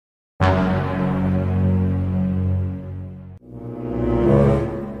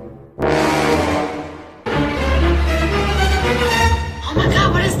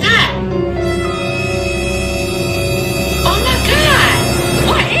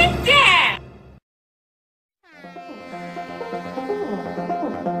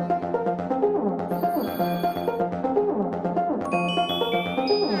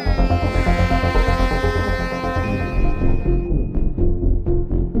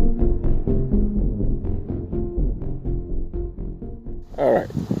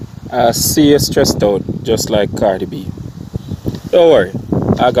I see you stressed out just like Cardi B. Don't worry,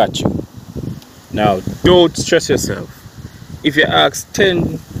 I got you. Now, don't stress yourself. If you ask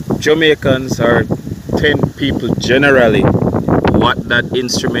 10 Jamaicans or 10 people generally what that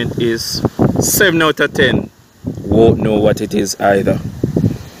instrument is, 7 out of 10 won't know what it is either.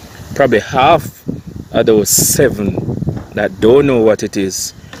 Probably half of those 7 that don't know what it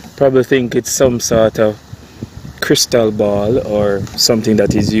is probably think it's some sort of crystal ball or something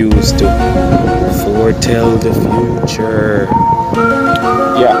that is used to foretell the future.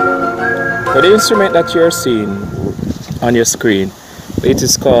 Yeah, but the instrument that you're seeing on your screen, it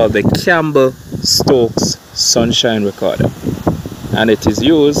is called the Campbell Stokes Sunshine Recorder, and it is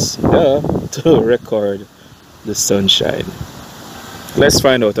used to record the sunshine. Let's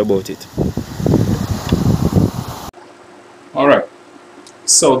find out about it. Alright,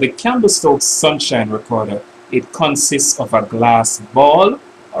 so the Campbell Stokes Sunshine Recorder, it consists of a glass ball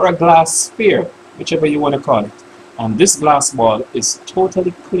or a glass sphere, whichever you want to call it. And this glass ball is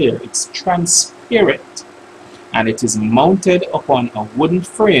totally clear, it's transparent, and it is mounted upon a wooden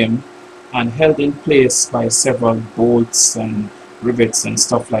frame and held in place by several bolts and rivets and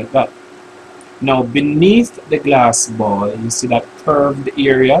stuff like that. Now beneath the glass ball, you see that curved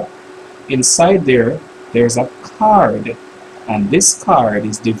area. Inside there's a card, and this card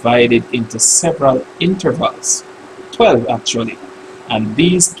is divided into several intervals, 12 actually, and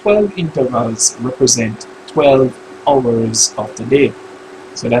these 12 intervals represent 12 hours of the day.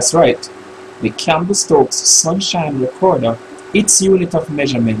 So that's right, the Campbell Stokes Sunshine Recorder, its unit of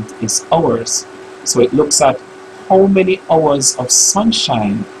measurement is hours. So it looks at how many hours of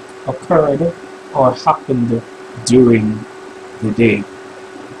sunshine occurred or happened during the day.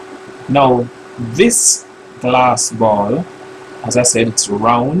 Now this glass ball, as I said, it's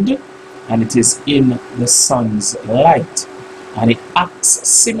round and it is in the sun's light, and it acts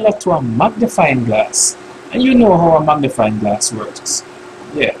similar to a magnifying glass. And you know how a magnifying glass works.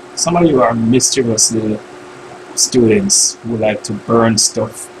 Yeah, some of you are mischievous little students who like to burn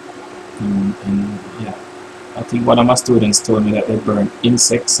stuff, and yeah, I think one of my students told me that they burn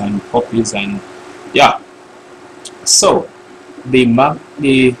insects and puppies, and yeah. So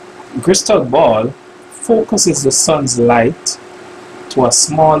the crystal ball focuses the sun's light to a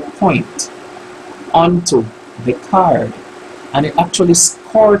small point onto the card, and it actually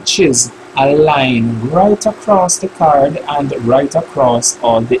scorches a line right across the card and right across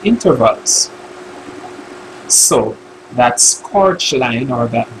all the intervals. So that scorch line or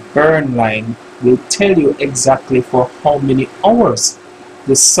that burn line will tell you exactly for how many hours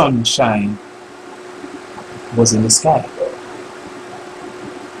the sunshine was in the sky.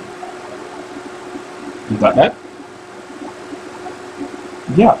 You got that?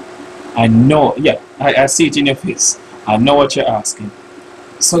 Yeah, I know. Yeah, I see it in your face. I know what you're asking.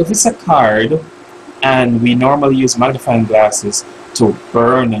 So if it's a card, and we normally use magnifying glasses to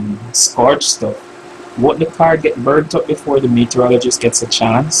burn and scorch stuff, won't the card get burnt up before the meteorologist gets a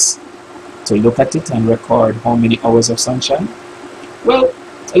chance to look at it and record how many hours of sunshine? Well,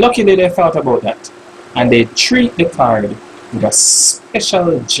 luckily they thought about that, and they treat the card with a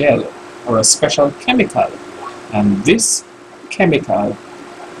special gel or a special chemical, and this chemical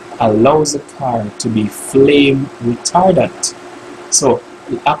allows the card to be flame retardant. So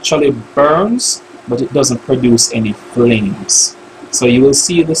it actually burns, but it doesn't produce any flames. So you will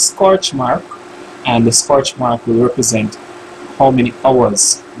see the scorch mark, and the scorch mark will represent how many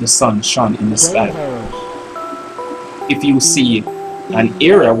hours the sun shone in the sky. If you see an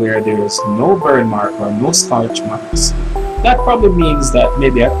area where there is no burn mark or no scorch marks, that probably means that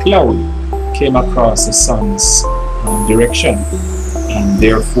maybe a cloud came across the sun's direction, and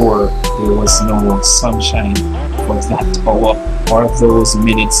therefore there was no sunshine for that hour or those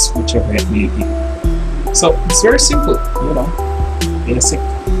minutes, whichever it may be. So it's very simple, you know, basic.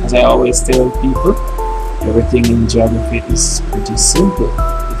 As I always tell people, everything in geography is pretty simple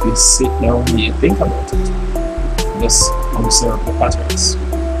if you sit down and you think about it. Just observe the patterns.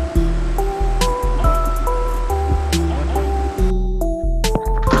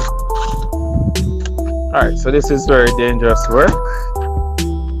 Alright, so this is very dangerous work,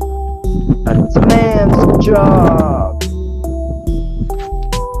 and it's a man's job.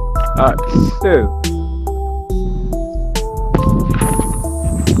 Alright, so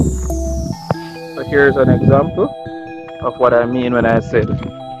here's an example of what I mean when I said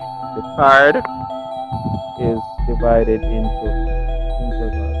the card is divided into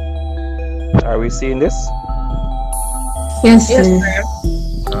intervals. Are we seeing this? Yes, sir.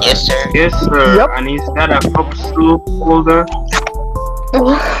 Yes, sir. Yes, sir. Yep. And is that a cup soup holder?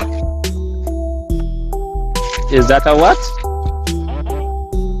 Is that a what?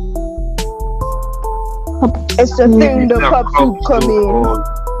 It's the thing the It's a cup soup come in. holder.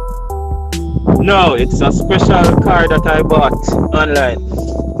 No, it's a special car that I bought online.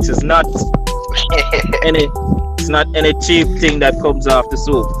 It is not any. It's not any cheap thing that comes off the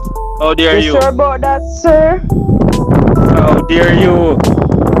soup. How dare You you? sure about that, sir? How dare you?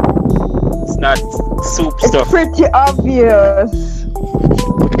 It's not soup It's stuff. pretty obvious.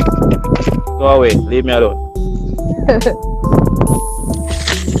 Go away. Leave me alone.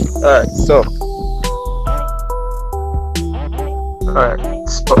 Alright, so. Alright.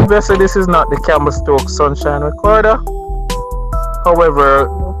 So obviously this is not the Campbell Stokes Sunshine Recorder. However,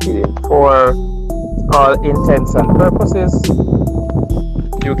 for all intents and purposes,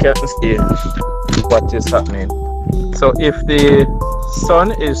 you can see what is happening. So if the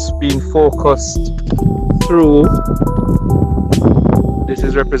sun is being focused through, this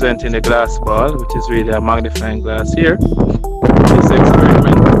is representing a glass ball, which is really a magnifying glass here. This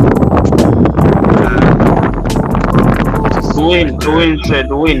experiment. The wind, sir,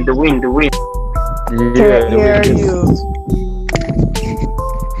 the wind. Yeah, the Hear wind is- you.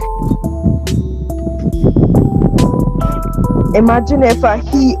 Imagine if a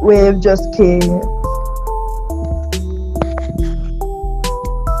heat wave just came.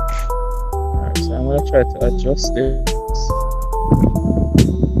 Alright, so I'm gonna try to adjust this.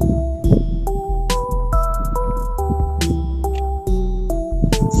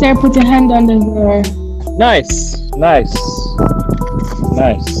 Sir, put your hand on the door. Nice. Nice.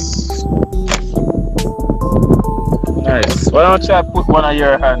 Why don't you put one of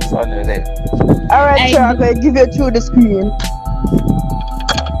your hands on the lid? Alright, sir, I'm going to give you through the screen.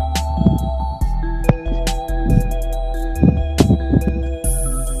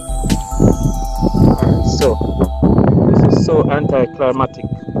 Alright, so this is so anticlimactic.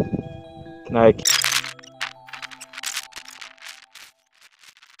 Like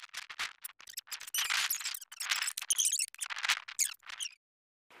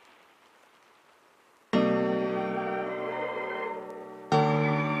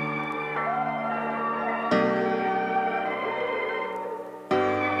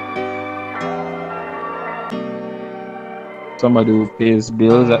somebody who pays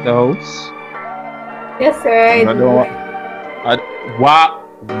bills at the house. Yes, sir. I don't want.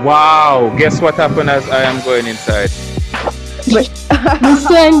 Wow! Guess what happened as I am going inside?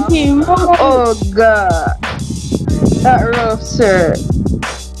 Listen, Kim. Oh, God. That rough, sir.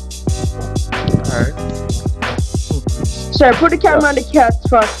 Alright. Sir, put the camera on the cat's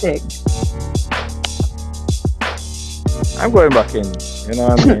first thing. I'm going back in. You know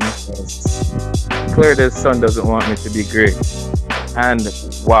what I mean? Clearly the sun doesn't want me to be great. And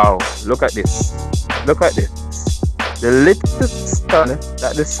wow, look at this. Look at this. The little sun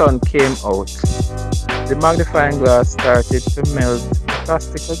that the sun came out, the magnifying glass started to melt the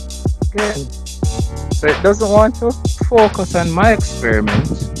plastic again. So it doesn't want to focus on my experiment,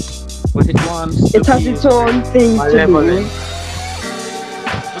 but it wants It has its own thing to do.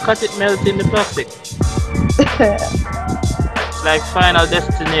 Look at it melting the plastic. It's like Final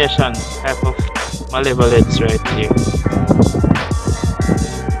Destination type of malevolence right here.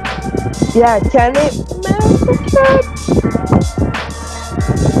 Yeah, can it melt the cat?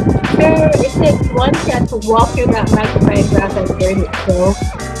 Sir, it takes one cat to walk in that magnifying glass and turn it so.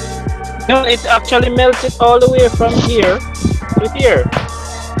 No, it actually melted all the way from here to here.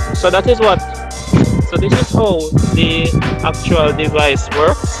 So that is what. So this is how the actual device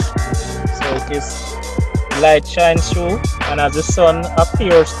works. So it is light shines through, and as the sun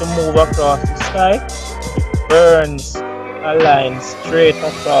appears to move across the sky, it burns a line straight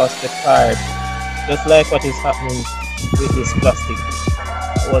across the card, just like what is happening with this plastic.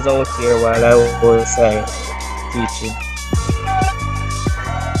 I was out here while I was outside teaching.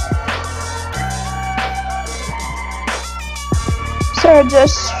 Sir,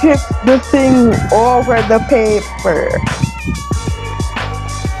 just shift the thing over the paper.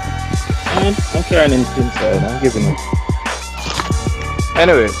 I'm carrying anything inside, I'm giving up.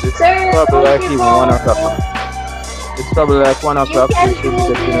 Anyway, it's Sir, probably like even 1 o'clock. You It's probably like 1 o'clock. can We should do be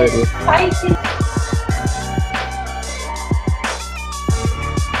getting this ready. fighting.